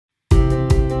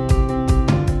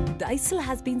DAICEL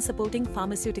has been supporting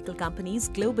pharmaceutical companies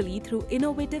globally through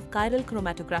innovative chiral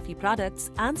chromatography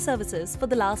products and services for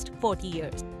the last 40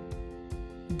 years.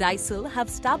 DAICEL have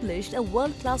established a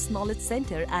world-class knowledge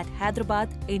center at Hyderabad,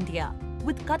 India,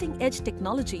 with cutting-edge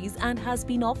technologies and has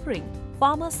been offering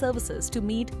pharma services to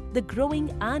meet the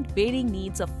growing and varying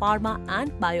needs of pharma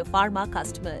and biopharma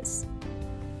customers.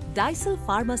 DAICEL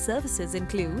Pharma Services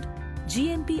include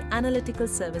GMP Analytical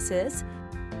Services,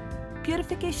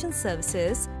 Purification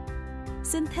Services,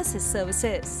 Synthesis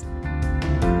Services,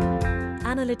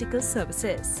 Analytical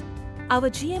Services.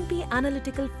 Our GMP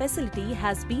Analytical facility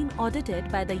has been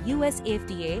audited by the US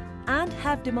FDA and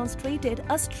have demonstrated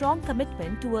a strong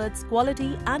commitment towards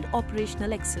quality and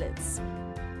operational excellence.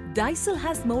 DAICEL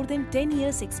has more than 10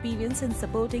 years experience in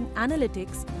supporting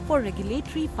analytics for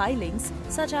regulatory filings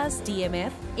such as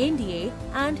DMF, NDA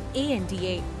and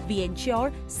ANDA. We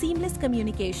ensure seamless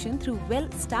communication through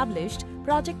well-established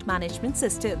project management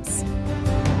systems.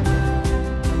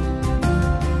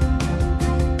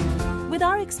 With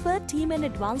our expert team and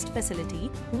advanced facility,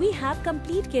 we have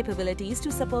complete capabilities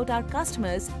to support our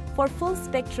customers for full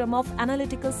spectrum of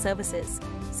analytical services,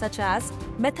 such as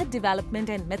method development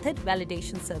and method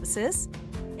validation services,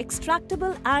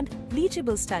 extractable and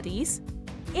leachable studies,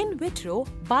 in vitro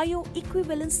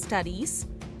bioequivalence studies,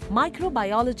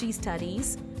 microbiology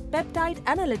studies, peptide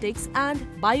analytics and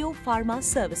biopharma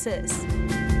services.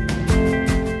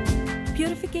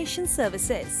 Purification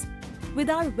Services. With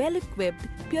our well-equipped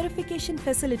purification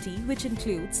facility, which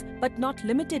includes but not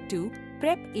limited to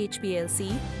PrEP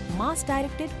HPLC,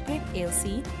 mass-directed PrEP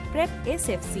LC, PrEP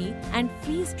SFC and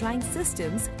freeze-drying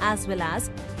systems, as well as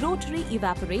rotary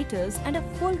evaporators and a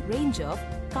full range of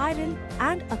chiral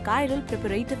and achiral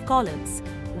preparative columns,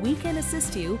 we can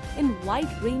assist you in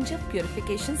wide range of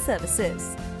purification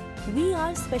services. We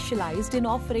are specialized in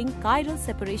offering chiral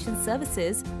separation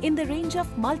services in the range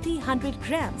of multi-100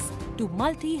 grams to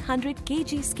multi-100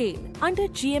 kg scale under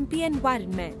GMP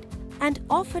environment and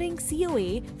offering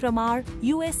COA from our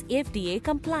US FDA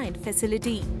compliant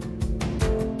facility.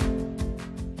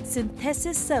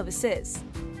 Synthesis Services.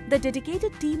 The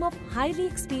dedicated team of highly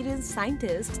experienced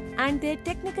scientists and their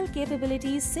technical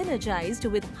capabilities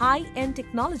synergized with high-end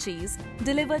technologies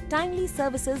deliver timely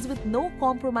services with no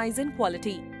compromise in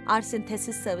quality. Our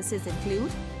synthesis services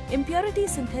include impurity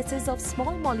synthesis of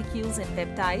small molecules and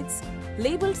peptides,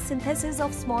 labeled synthesis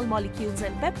of small molecules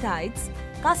and peptides,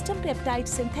 custom peptide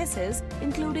synthesis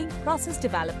including process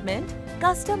development,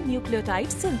 custom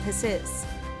nucleotide synthesis.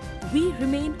 We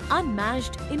remain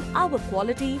unmatched in our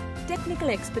quality, technical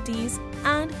expertise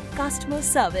and customer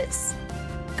service.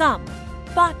 Come,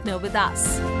 partner with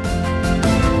us.